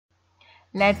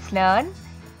Let's learn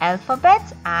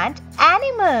alphabets and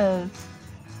animals.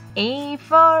 A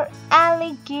for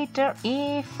alligator,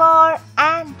 A for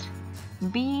ant,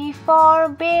 B for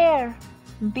bear,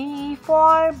 B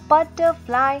for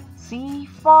butterfly, C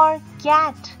for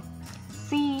cat,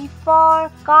 C for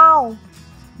cow,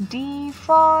 D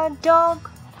for dog,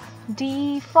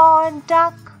 D for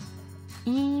duck,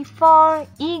 E for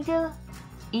eagle,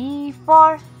 E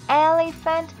for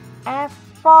elephant, F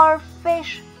for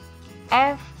fish,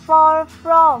 F for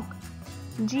frog,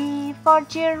 G for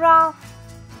giraffe,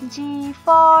 G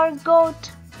for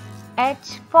goat,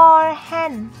 H for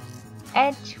hen,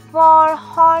 H for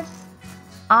horse,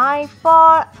 I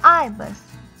for ibis,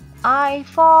 I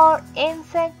for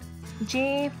insect,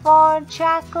 J for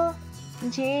jackal,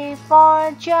 J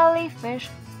for jellyfish,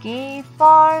 K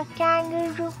for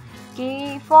kangaroo,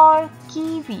 K for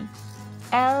kiwi,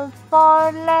 L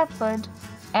for leopard,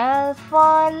 L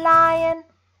for lion,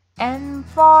 M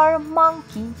for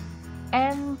monkey,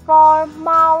 M for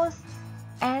mouse,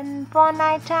 N for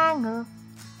nightingale,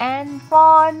 N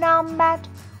for numbat,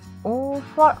 O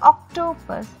for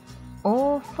octopus,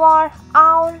 O for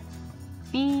owl,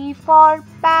 P for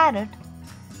parrot,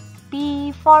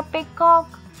 P for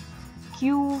peacock,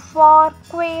 Q for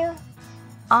quail,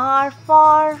 R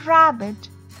for rabbit,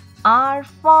 R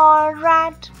for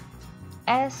rat,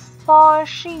 S for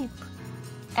sheep,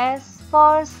 S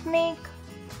for snake,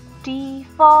 T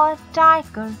for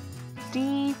tiger,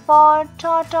 T for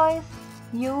tortoise,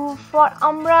 U for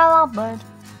umbrella bird,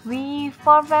 V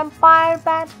for vampire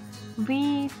bat,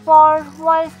 V for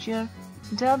vulture,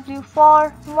 W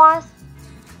for wasp,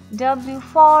 W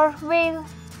for whale,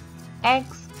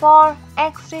 X for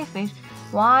X-ray fish,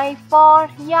 Y for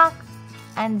yak,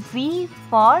 and Z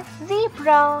for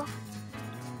zebra.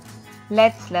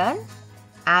 Let's learn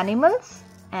animals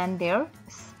and their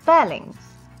spellings.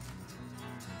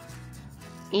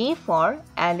 A for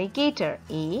alligator,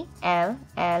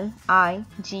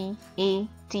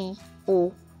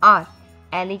 A-L-L-I-G-A-T-O-R,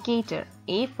 alligator,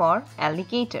 A for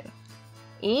alligator.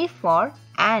 A for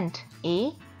ant,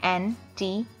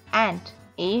 A-N-T, ant,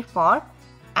 A for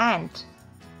ant.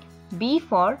 B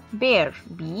for bear,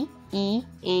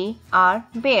 B-E-A-R,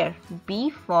 bear, B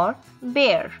for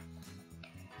bear.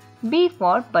 B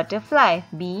for butterfly,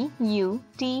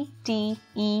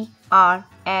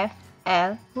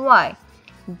 B-U-T-T-E-R-F-L-Y,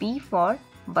 B for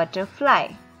butterfly.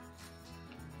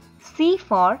 C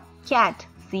for cat,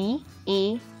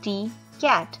 C-A-T,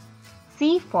 cat,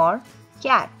 C for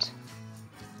cat.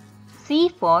 C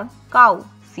for cow,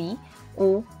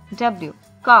 C-O-W,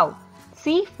 cow,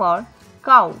 C for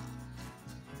cow.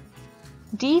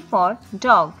 D for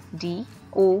dog,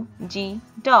 D-O-G,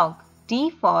 dog,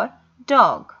 D for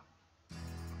dog.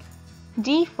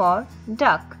 D for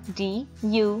duck,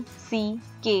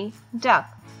 D-U-C-K,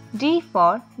 duck, D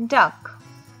for duck.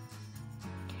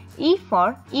 E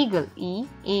for eagle,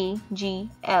 E-A-G-L-E,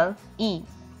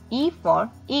 E for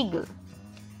eagle.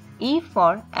 E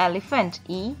for elephant,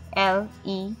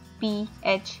 E-L-E-P-H-A-N-T,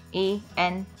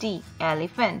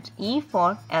 elephant, E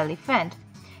for elephant.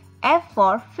 F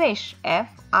for fish,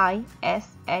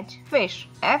 F-I-S-H, fish,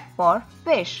 F for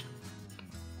fish.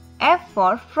 F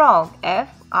for frog,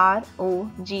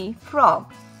 F-R-O-G,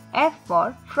 frog, F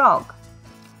for frog.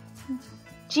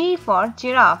 G for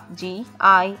giraffe,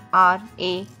 G-I-R-A-F-F-E,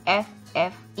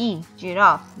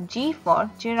 giraffe, G for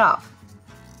giraffe.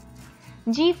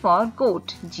 G for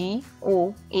goat,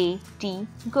 G-O-A-T,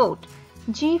 goat,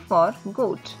 G for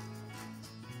goat.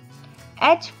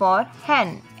 H for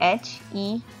hen,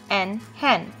 H-E-N,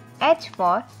 hen, H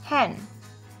for hen.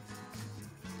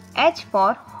 H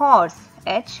for horse,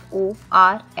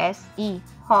 H-O-R-S-E,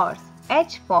 horse,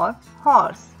 H for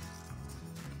horse.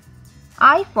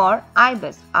 I for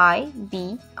ibis,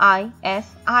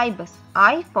 I-B-I-S, ibis,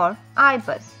 I for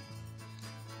ibis.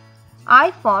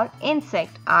 I for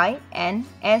insect, I-N-S-E-C-T,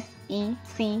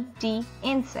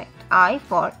 insect, I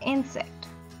for insect.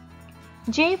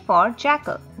 J for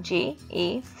jackal,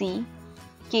 J-A-C-K-A-L,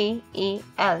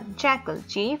 jackal,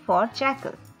 J for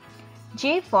jackal.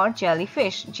 J for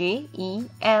jellyfish,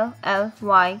 J-E-L-L-Y-F-I-S-H,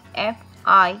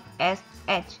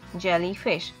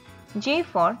 jellyfish, J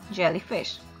for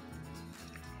jellyfish.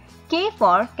 K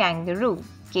for kangaroo,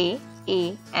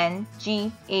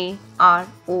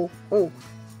 K-A-N-G-A-R-O-O,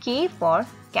 K for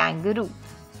kangaroo.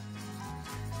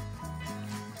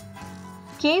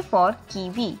 K for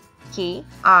kiwi,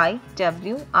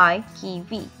 K-I-W-I,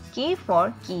 kiwi, K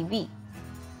for kiwi.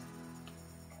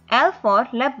 L for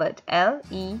leopard, L-E-O-P-A-R-D,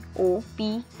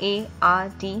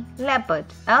 leopard,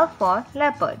 L for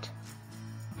leopard.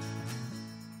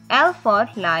 L for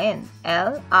lion,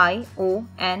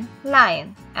 L-I-O-N,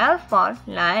 lion, L for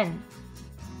lion.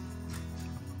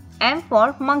 M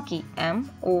for monkey,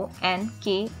 M-O-N-K-E-Y,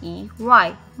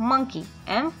 monkey,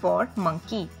 M for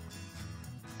monkey.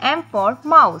 M for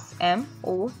mouse,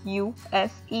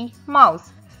 M-O-U-S-E,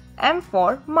 mouse, M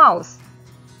for mouse.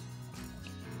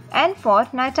 N for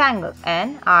nightingale,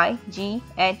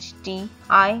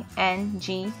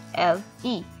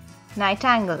 N-I-G-H-T-I-N-G-L-E,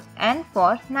 nightingale, N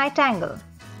for nightingale.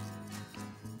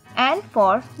 N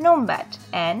for numbat,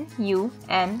 N-U-M-B-A-T,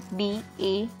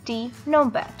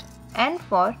 numbat, N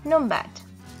for numbat.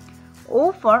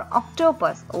 O for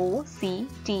octopus,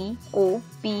 O-C-T-O-P-U-S,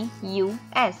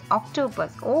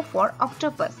 octopus, O for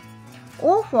octopus.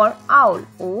 O for owl,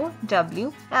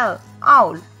 O-W-L,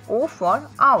 owl, O for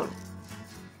owl.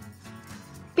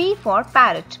 P for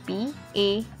parrot, P-A-R-R-O-T,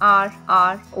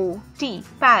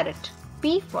 parrot,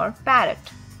 P for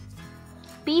parrot.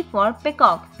 P for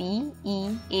peacock, P-E-A-C-O-C-K,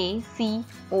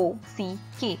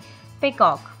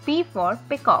 peacock, P for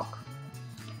peacock.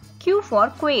 Q for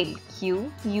quail,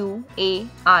 Q-U-A-I-L,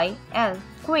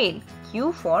 quail,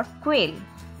 Q for quail.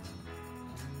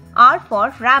 R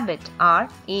for rabbit,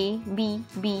 R-A-B-B-I-T,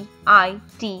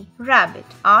 rabbit,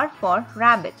 R for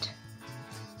rabbit.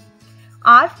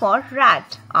 R for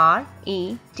rat,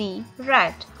 R-A-T,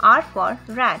 rat, R for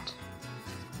rat.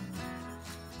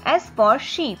 S for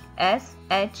sheep,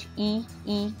 S-H-E-E-P,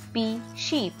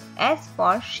 sheep, S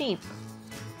for sheep.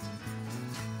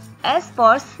 S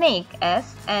for snake,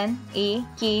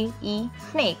 S-N-A-K-E,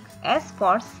 snake, S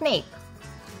for snake.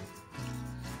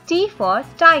 T for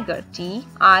tiger,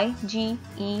 T-I-G-E-R,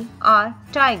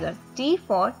 tiger, T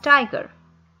for tiger.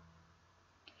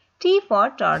 T for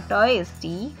tortoise,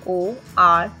 T-O-R-T-O-I-S-E,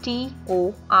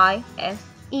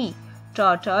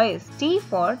 tortoise, T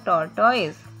for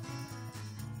tortoise.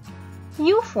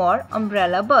 U for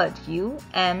umbrella bird,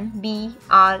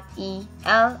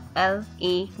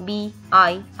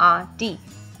 U-M-B-R-E-L-L-A-B-I-R-D,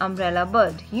 umbrella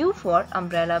bird, U for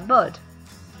umbrella bird.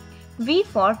 V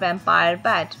for vampire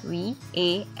bat,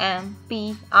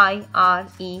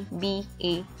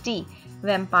 V-A-M-P-I-R-E-B-A-T,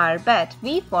 vampire bat,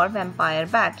 V for vampire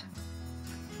bat.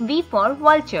 V for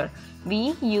vulture,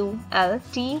 V-U-L-T-U-R-E,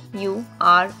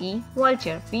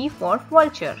 vulture, V for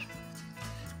vulture.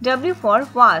 W for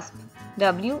wasp,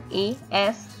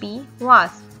 W-A-S-P,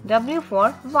 wasp, W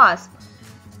for wasp.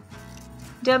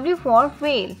 W for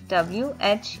whale,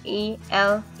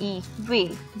 W-H-A-L-E,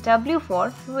 whale, W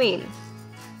for whale.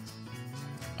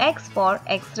 X for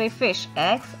X-ray fish,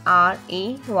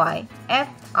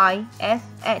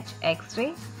 X-R-A-Y-F-I-S-H,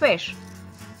 X-ray fish,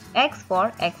 X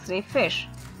for X-ray fish.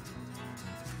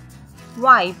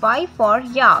 Y for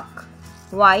yak,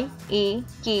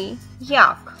 Y-A-K,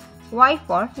 yak, Y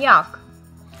for yak.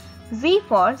 Z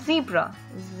for zebra,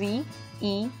 Z-E-B-R-A,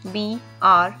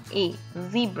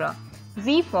 zebra,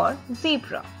 Z for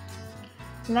zebra.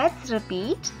 Let's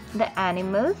repeat the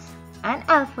animals and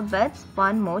alphabets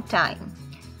one more time.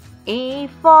 A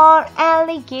for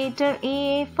alligator,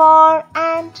 A for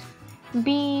ant,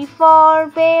 B for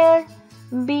bear,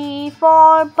 B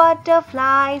for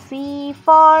butterfly, C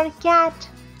for cat,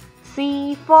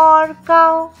 C for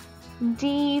cow,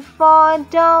 D for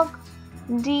dog,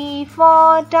 D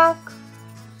for duck,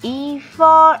 E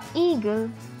for eagle,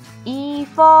 E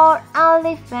for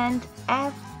elephant,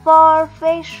 F for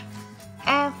fish,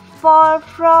 F for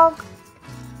frog,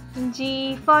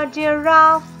 G for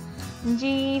giraffe,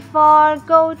 G for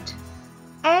goat,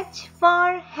 H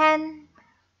for hen,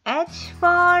 H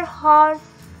for horse,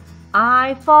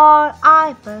 I for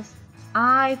ibis,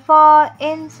 I for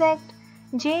insect,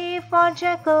 J for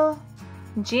jackal,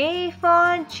 J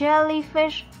for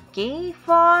jellyfish, K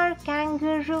for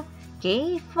kangaroo,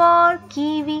 K for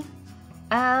kiwi,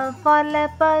 L for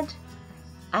leopard,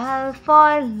 L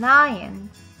for lion,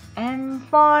 M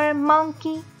for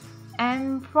monkey,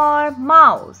 M for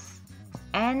mouse,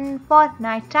 N for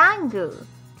nightingale,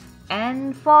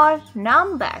 N for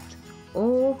numbat,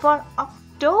 O for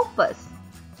octopus,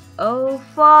 O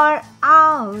for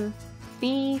owl,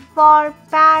 P for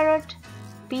parrot,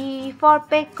 P for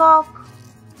peacock,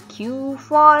 Q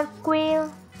for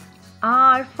quail,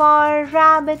 R for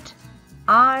rabbit,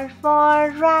 R for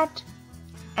rat,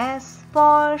 S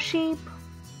for sheep,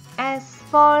 S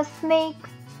for snake,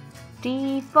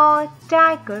 T for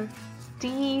tiger,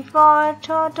 T for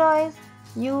tortoise,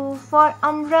 U for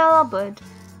umbrella bird,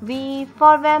 V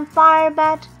for vampire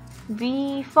bat,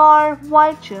 V for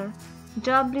vulture,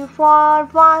 W for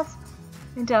wasp,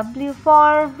 W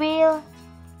for whale,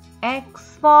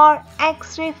 X for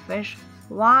X-ray fish,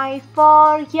 Y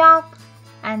for yak,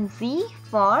 and Z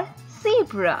for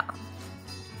zebra.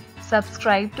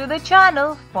 Subscribe to the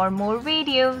channel for more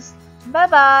videos. Bye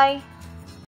bye.